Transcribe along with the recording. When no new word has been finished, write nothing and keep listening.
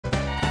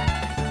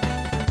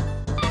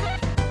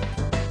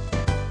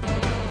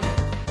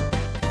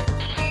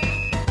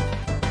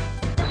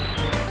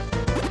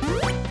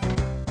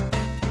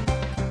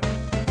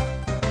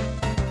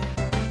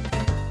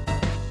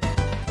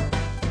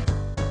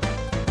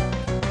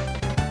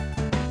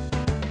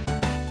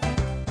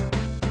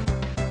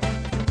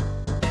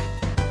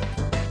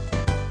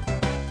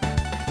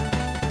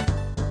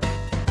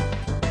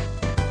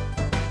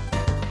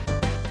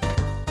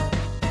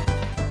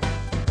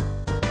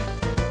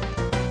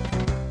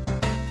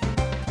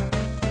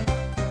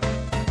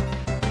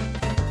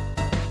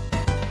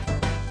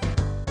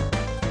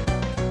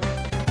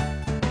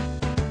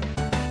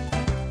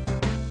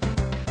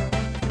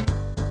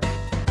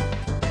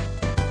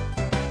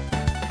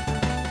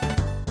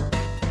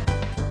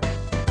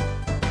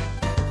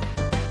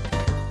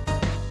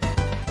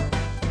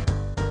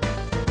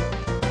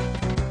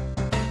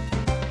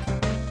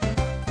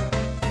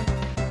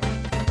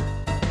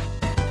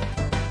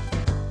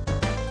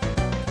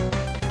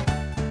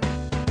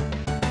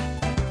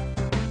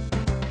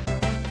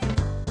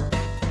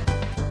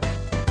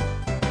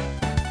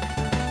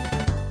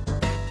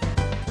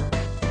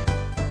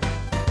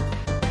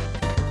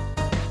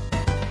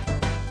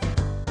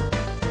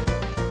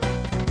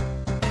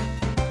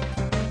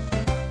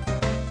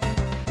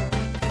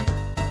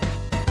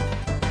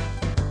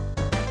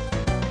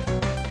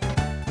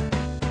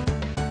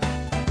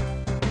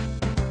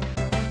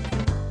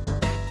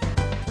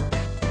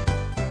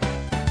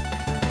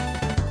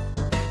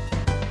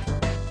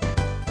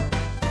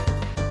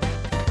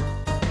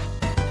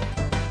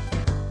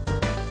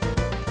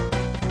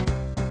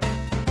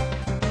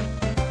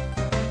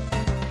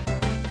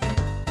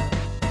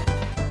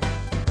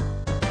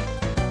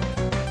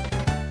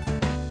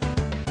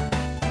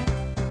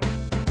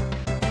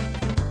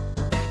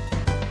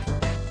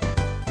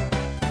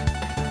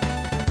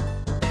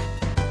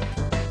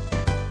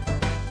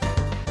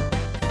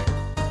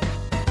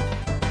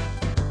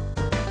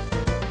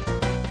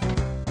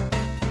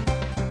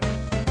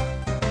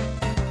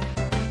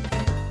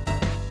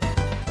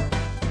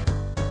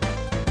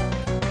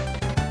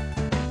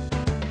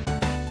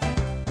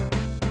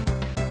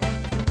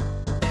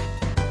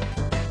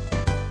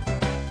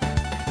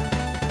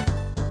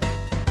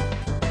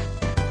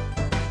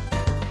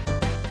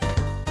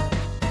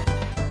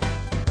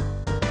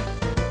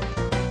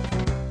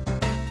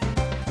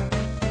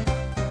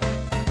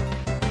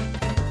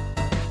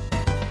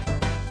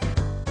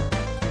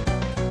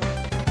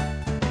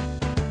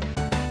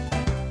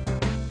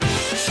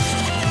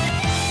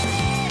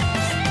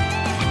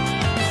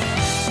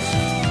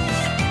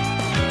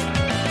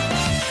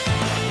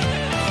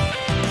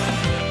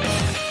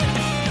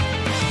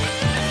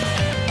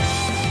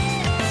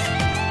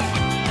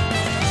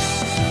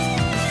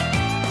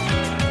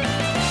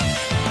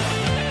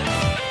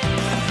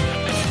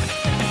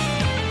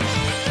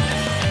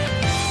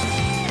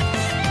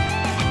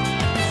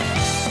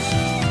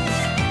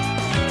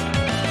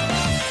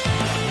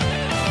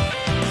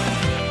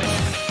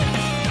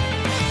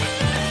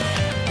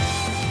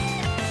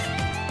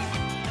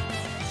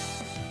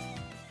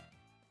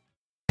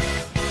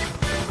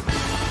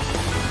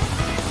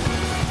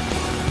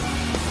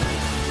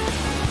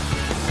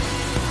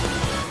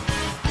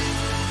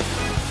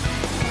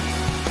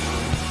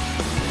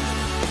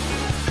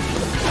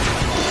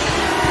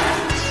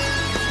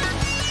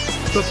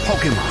The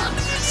Pokémon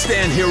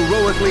stand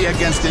heroically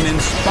against an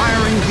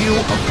inspiring view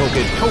of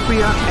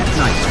Poketopia at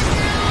night.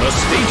 The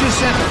stage is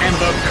set and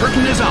the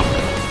curtain is up.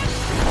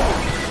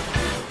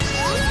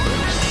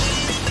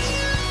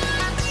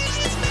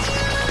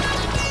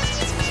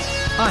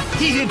 A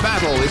heated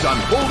battle is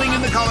unfolding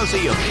in the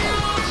Colosseum.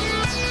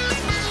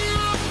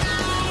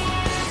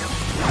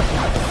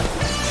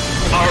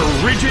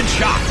 A rigid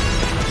shot.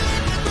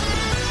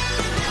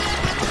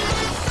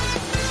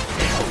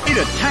 It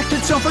attacked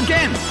itself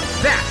again.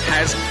 That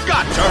has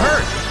got to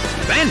hurt.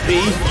 Phanpy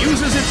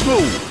uses its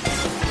move.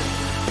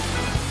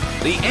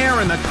 The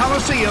air in the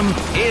Colosseum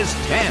is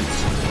tense.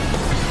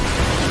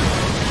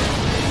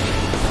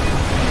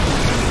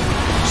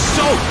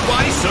 Soaked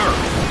by surf.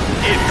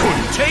 It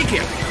couldn't take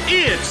it.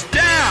 It's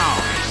down.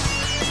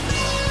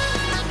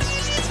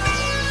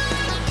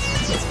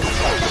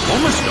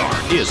 Omastar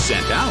is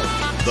sent out.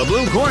 The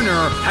blue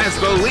corner has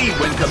the lead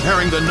when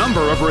comparing the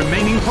number of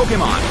remaining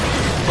Pokémon.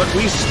 But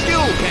we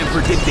still can't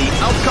predict the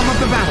outcome of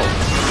the battle.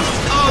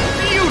 A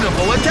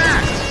beautiful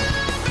attack!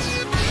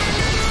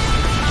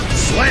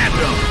 Slammed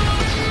him!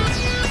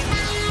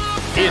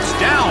 It's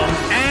down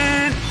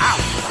and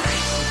out!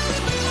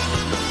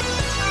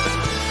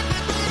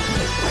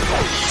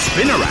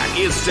 Spinarak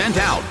is sent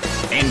out.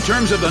 In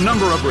terms of the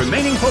number of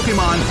remaining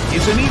Pokémon,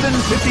 it's an even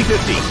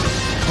 50-50.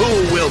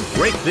 Who will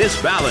break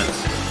this balance?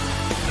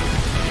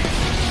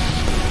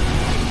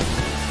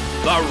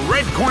 The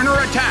red corner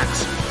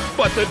attacks.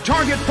 But the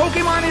target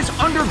Pokémon is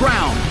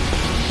underground.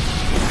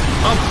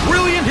 A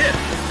brilliant hit.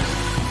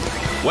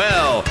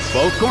 Well,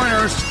 both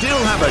corners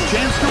still have a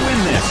chance to win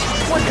this.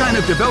 What kind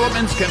of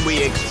developments can we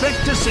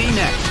expect to see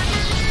next?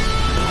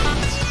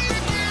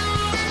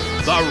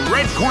 The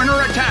red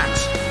corner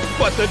attacks,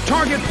 but the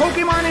target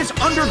Pokémon is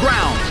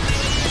underground.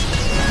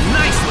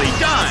 Nicely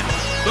done.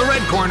 The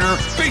red corner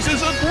faces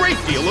a great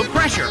deal of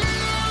pressure.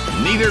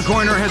 Neither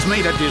corner has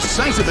made a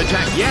decisive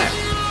attack yet.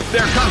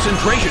 Their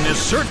concentration is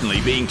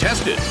certainly being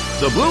tested.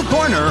 The blue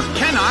corner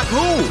cannot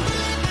move.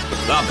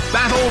 The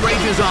battle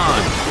rages on.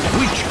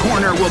 Which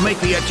corner will make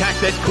the attack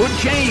that could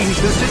change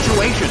the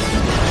situation?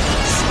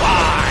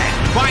 Slide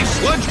by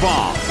Sludge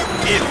Bomb.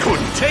 It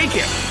couldn't take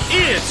it.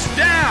 It's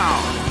down.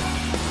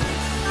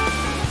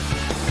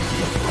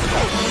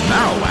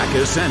 Marowak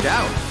is sent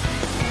out.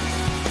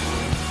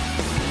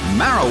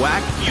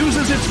 Marowak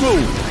uses its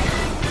move.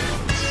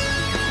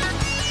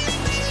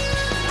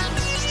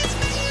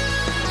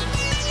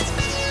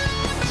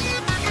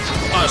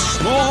 A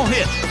small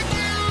hit.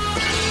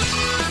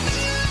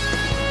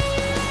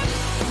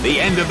 The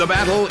end of the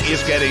battle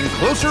is getting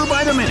closer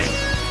by the minute.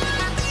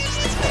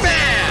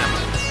 Bam!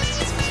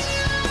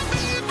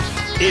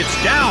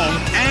 It's down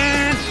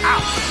and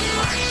out.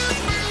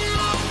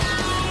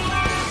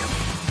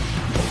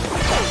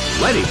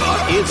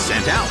 Ledyba is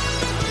sent out.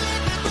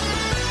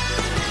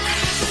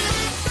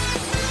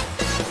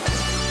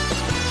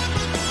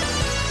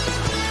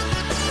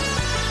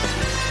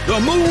 The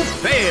move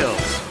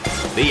fails.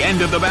 The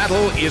end of the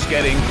battle is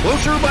getting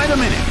closer by the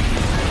minute.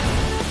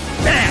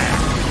 Bam!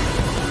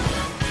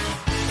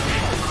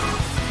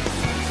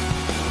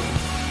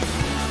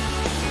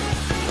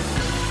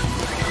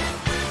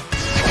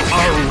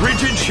 A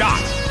rigid shot.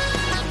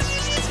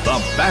 The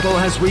battle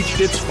has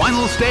reached its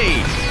final stage,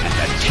 and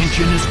the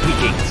tension is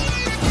peaking.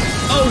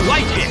 A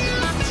light hit.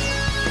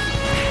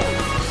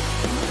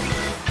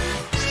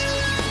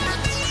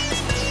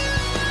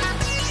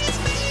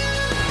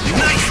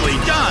 Nicely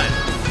done.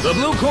 The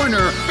blue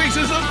corner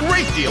faces a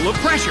great deal of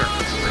pressure.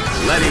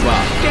 Ledyba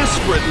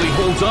desperately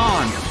holds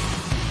on.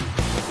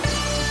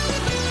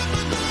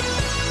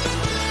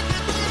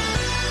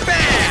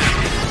 Bam!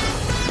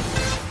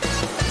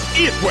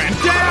 It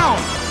went down!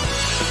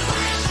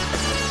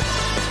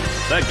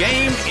 The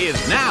game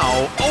is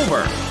now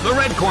over. The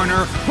red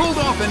corner pulled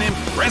off an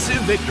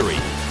impressive victory.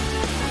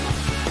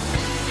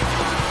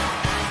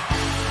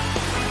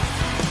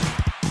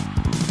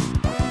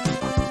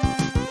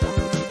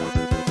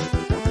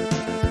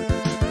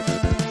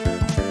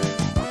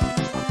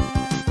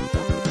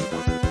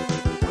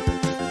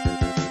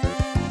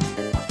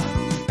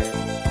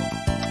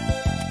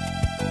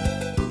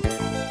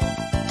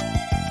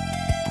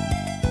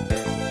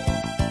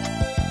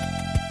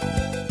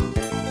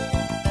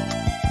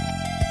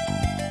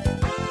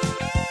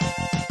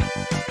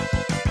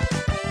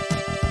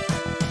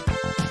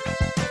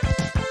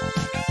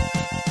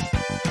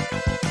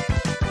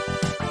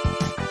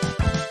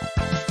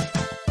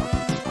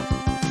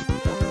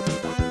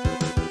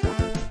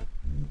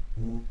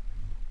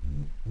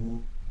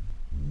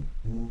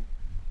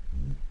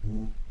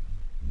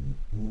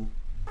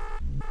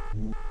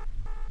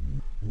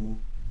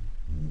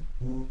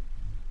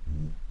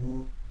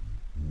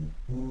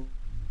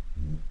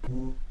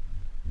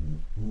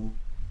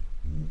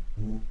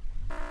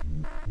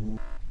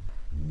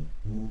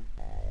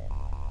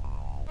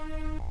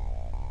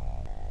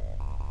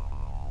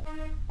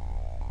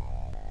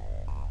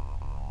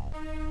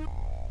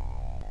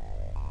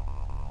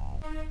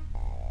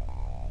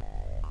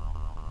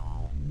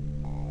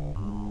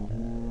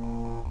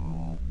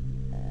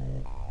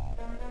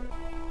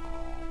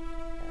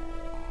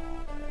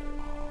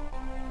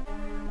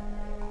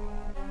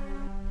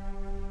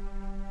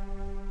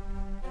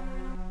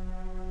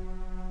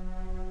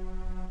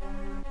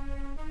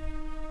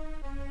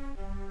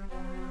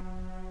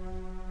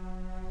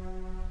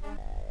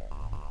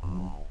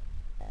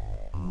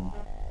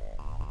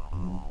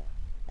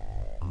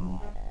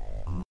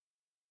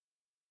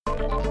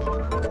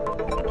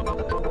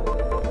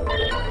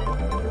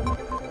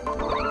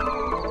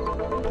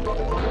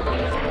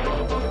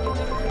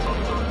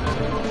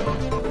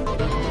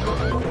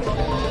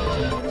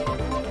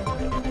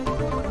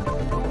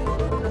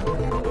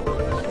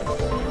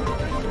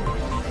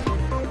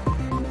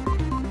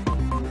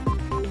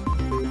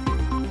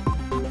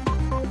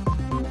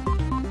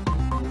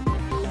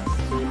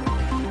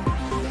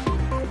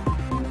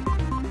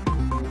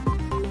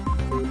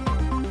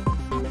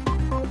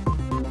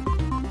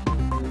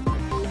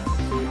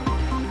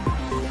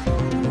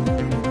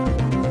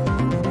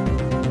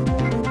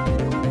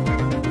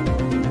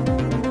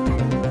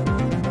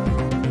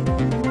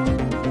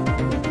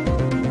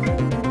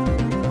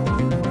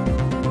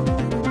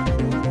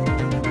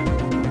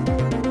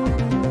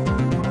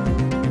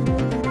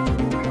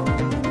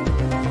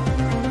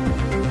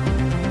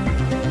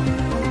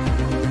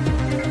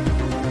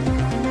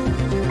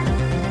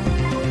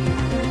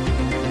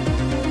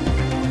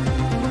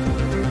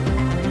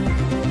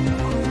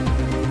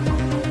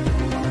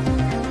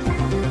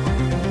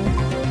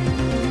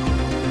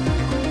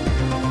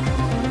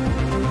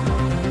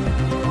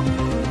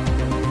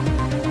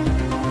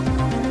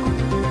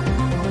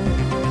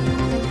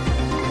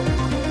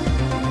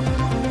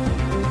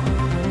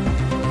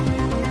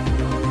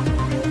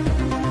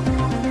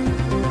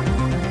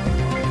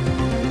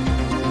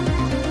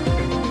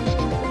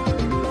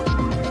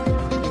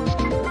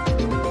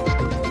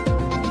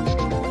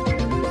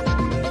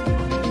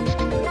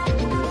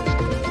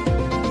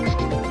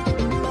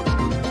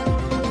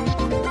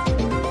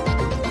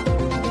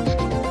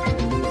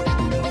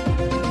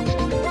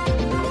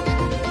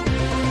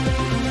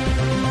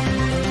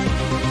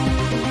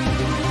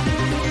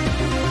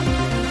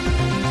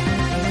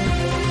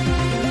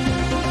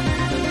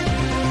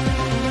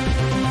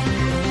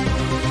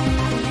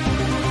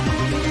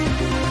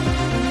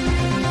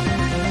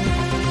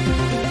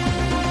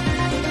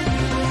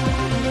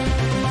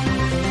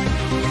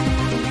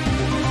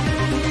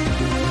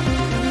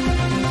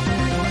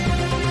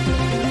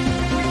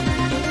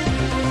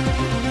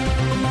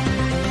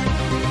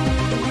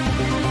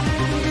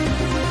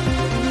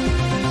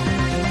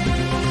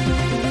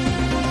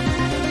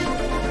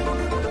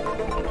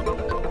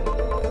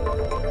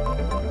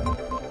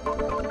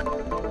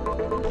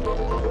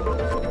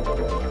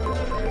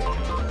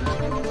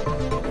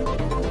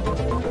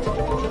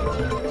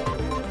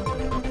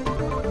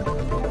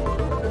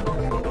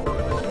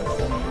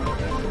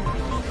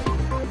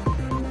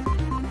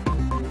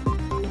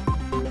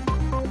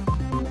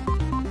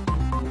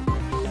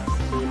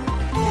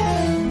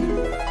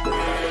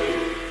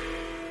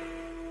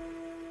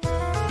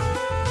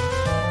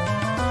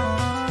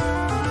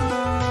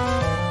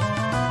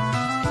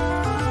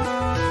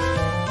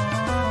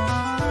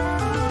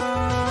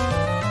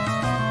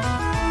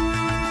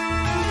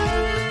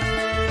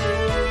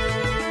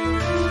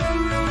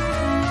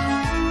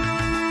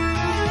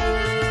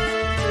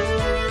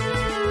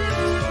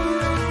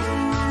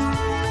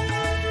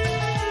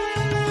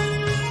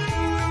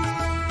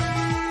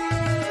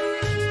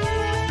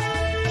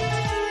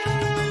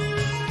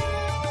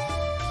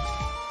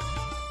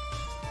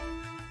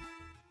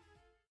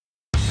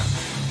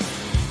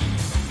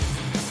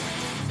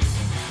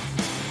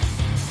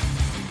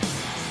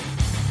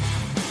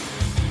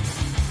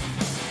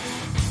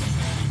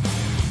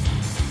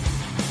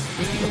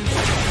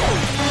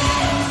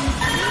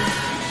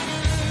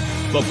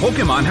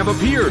 Pokémon have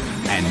appeared,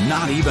 and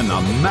not even the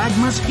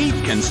magma's heat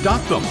can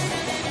stop them.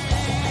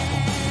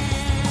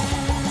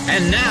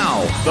 And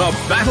now, the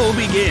battle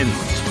begins.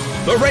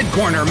 The red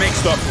corner makes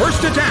the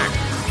first attack.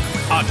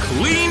 A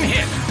clean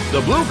hit.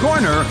 The blue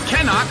corner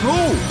cannot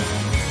move.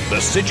 The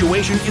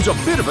situation is a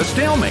bit of a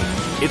stalemate.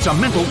 It's a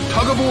mental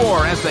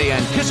tug-of-war as they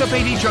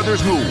anticipate each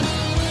other's move.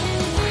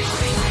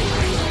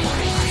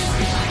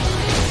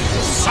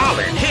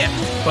 Solid hit,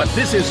 but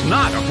this is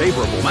not a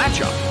favorable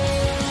matchup.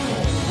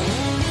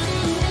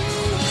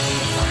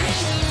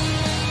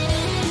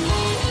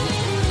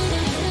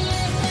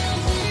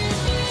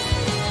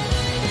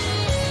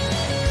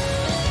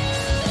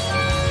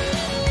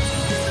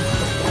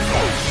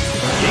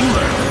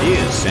 Kingler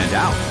is sent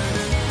out.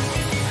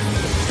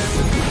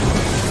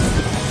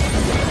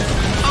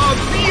 A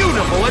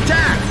beautiful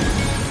attack!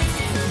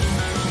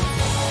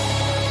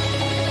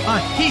 A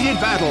heated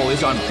battle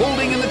is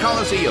unfolding in the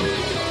Colosseum.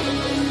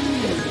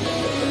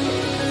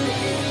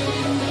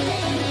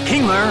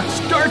 Kingler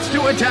starts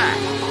to attack.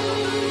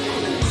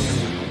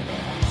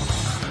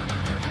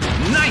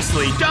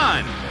 Nicely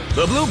done!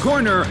 The blue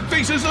corner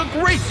faces a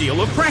great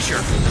deal of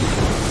pressure.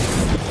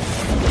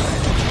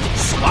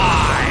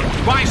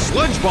 Slide by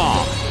Sludge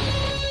Bomb.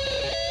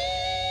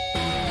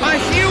 A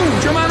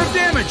huge amount of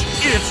damage.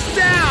 It's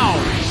down!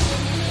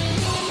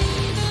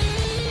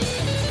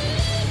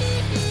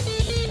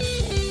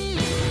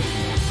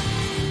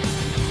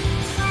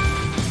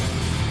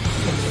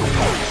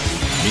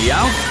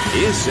 Meowth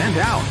is sent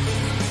out.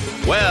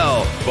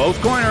 Well,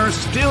 both corners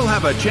still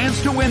have a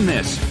chance to win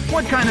this.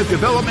 What kind of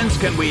developments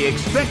can we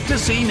expect to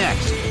see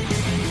next?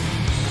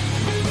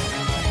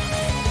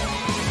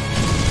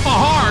 A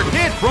hard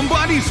hit from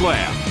Body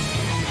Slam.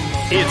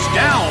 It's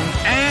down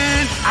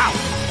and out.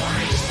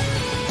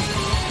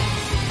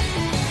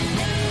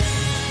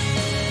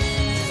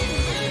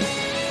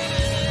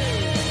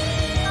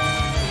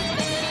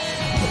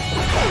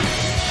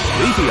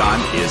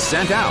 Leafeon is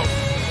sent out.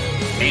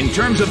 In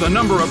terms of the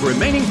number of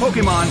remaining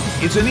Pokémon,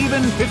 it's an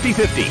even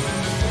 50-50.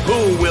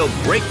 Who will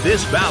break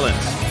this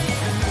balance?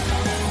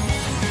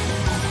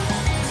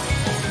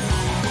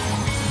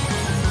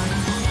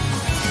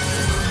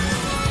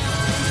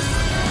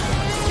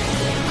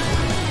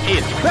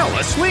 It fell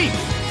asleep.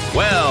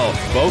 Well,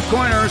 both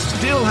corners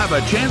still have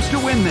a chance to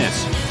win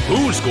this.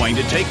 Who's going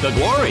to take the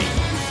glory?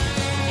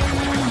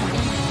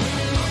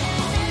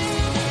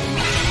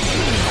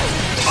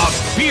 A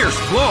fierce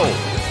blow.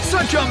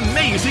 Such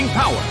amazing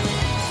power.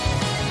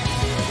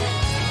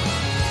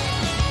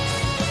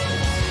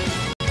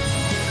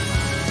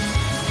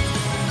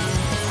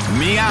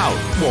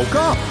 Meowth woke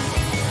up.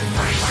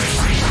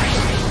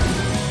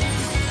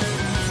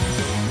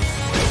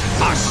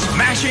 A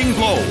smashing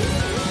blow.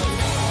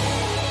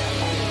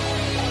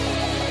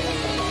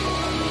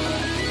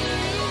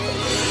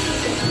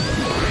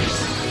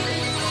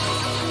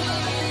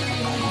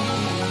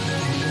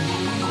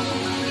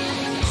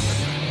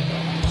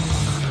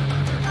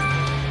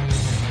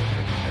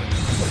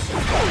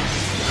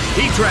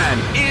 Heatran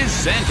is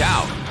sent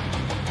out.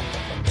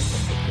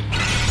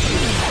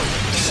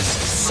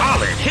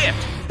 Solid hit,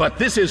 but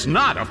this is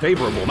not a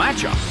favorable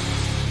matchup.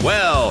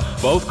 Well,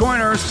 both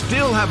corners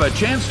still have a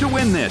chance to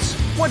win this.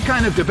 What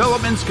kind of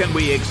developments can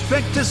we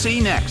expect to see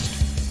next?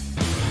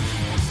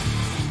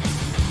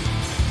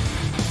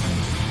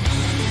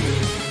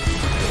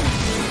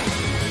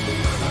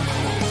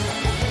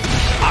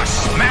 A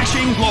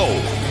smashing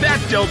blow.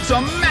 That dealt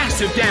some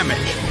massive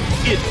damage.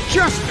 It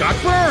just got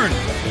burned.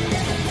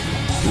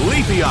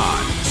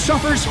 Leafeon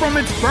suffers from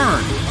its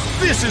burn.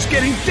 This is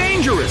getting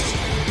dangerous.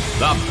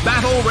 The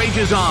battle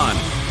rages on.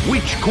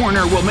 Which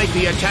corner will make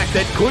the attack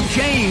that could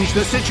change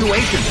the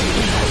situation?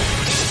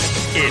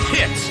 It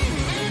hits.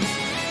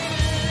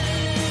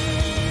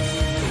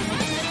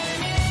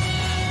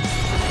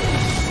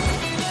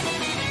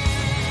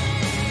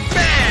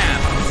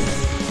 Bam!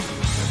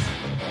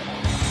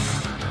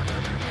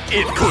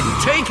 It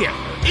couldn't take it.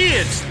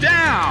 It's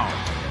down.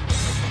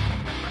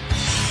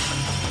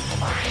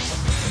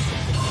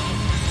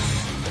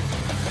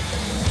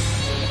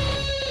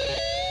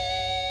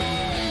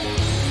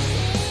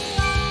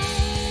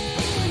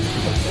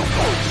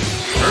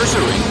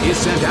 Ursaring is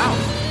sent out.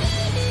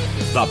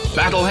 The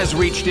battle has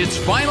reached its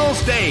final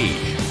stage.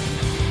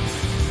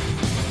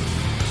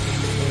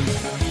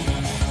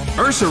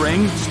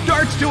 Ursaring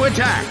starts to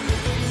attack.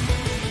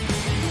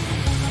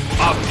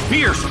 A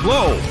fierce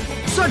blow.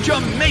 Such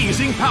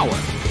amazing power.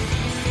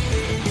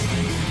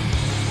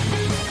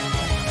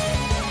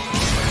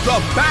 The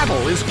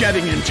battle is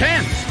getting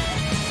intense.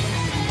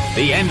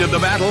 The end of the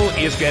battle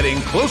is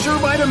getting closer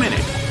by the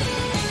minute.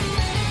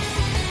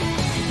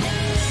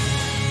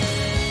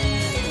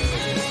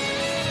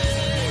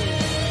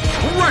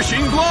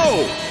 Rushing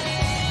blow!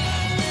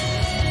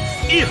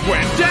 It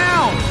went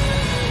down!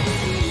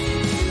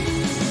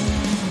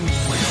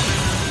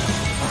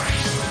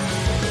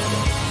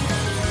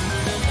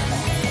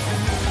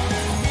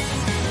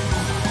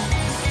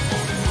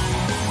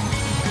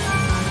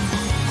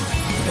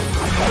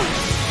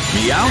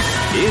 Meowth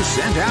is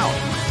sent out.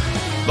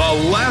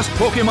 The last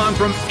Pokémon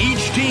from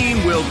each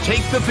team will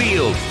take the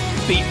field.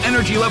 The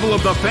energy level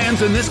of the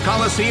fans in this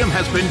Coliseum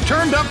has been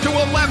turned up to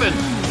 11.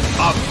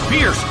 A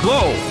fierce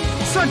blow.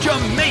 Such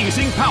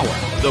amazing power.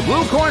 The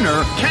blue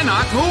corner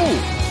cannot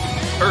move.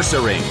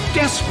 Ursaring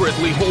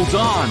desperately holds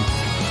on.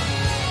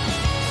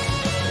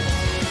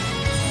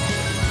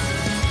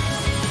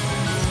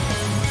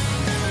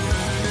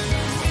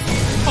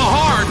 A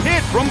hard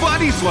hit from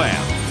Body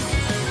Slam.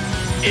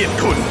 It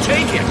couldn't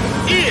take it.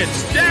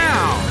 It's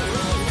down.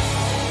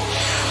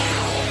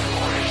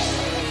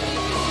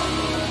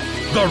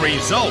 The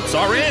results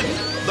are in.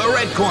 The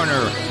red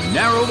corner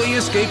narrowly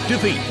escaped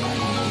defeat.